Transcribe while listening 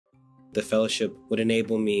The fellowship would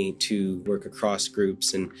enable me to work across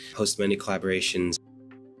groups and host many collaborations.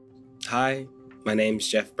 Hi, my name's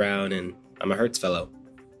Jeff Brown, and I'm a Hertz Fellow.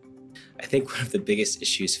 I think one of the biggest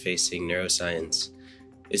issues facing neuroscience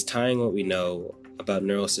is tying what we know about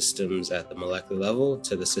neural systems at the molecular level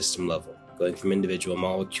to the system level, going from individual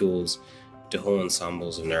molecules to whole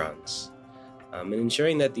ensembles of neurons. And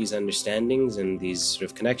ensuring that these understandings and these sort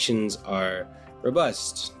of connections are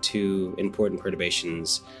robust to important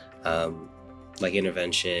perturbations like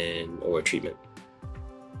intervention or treatment.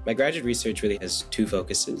 My graduate research really has two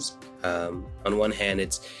focuses. On one hand,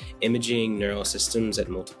 it's imaging neural systems at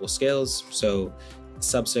multiple scales. So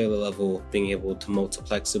subcellular level, being able to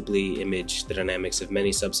multiplexibly image the dynamics of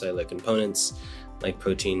many subcellular components like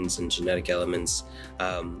proteins and genetic elements,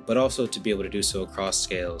 but also to be able to do so across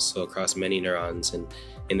scales, so across many neurons, and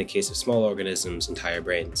in the case of small organisms, entire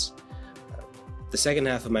brains. The second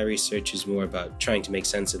half of my research is more about trying to make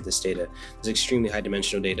sense of this data, this extremely high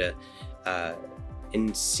dimensional data,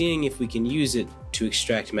 and seeing if we can use it to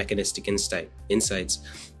extract mechanistic insights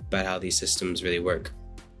about how these systems really work.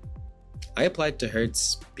 I applied to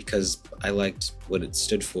Hertz because I liked what it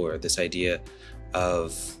stood for, this idea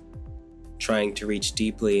of trying to reach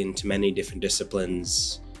deeply into many different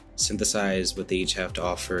disciplines, synthesize what they each have to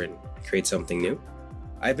offer, and create something new.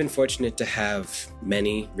 I've been fortunate to have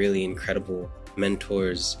many really incredible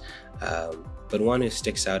mentors, but one who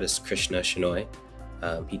sticks out is Krishna Shenoy.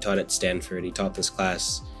 He taught at Stanford. He taught this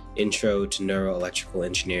class, Intro to Neuroelectrical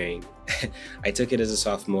Engineering. I took it as a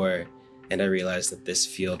sophomore, and I realized that this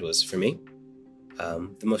field was for me.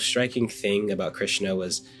 The most striking thing about Krishna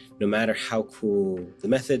was no matter how cool the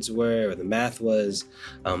methods were or the math was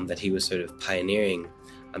that he was sort of pioneering,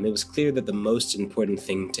 it was clear that the most important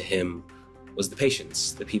thing to him was the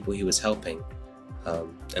patients, the people he was helping.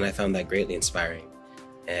 And I found that greatly inspiring.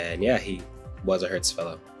 And yeah, he was a Hertz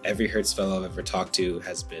Fellow. Every Hertz Fellow I've ever talked to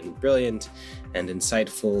has been brilliant and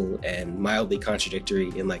insightful and mildly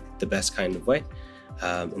contradictory in like the best kind of way.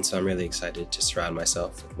 And so I'm really excited to surround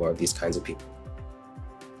myself with more of these kinds of people.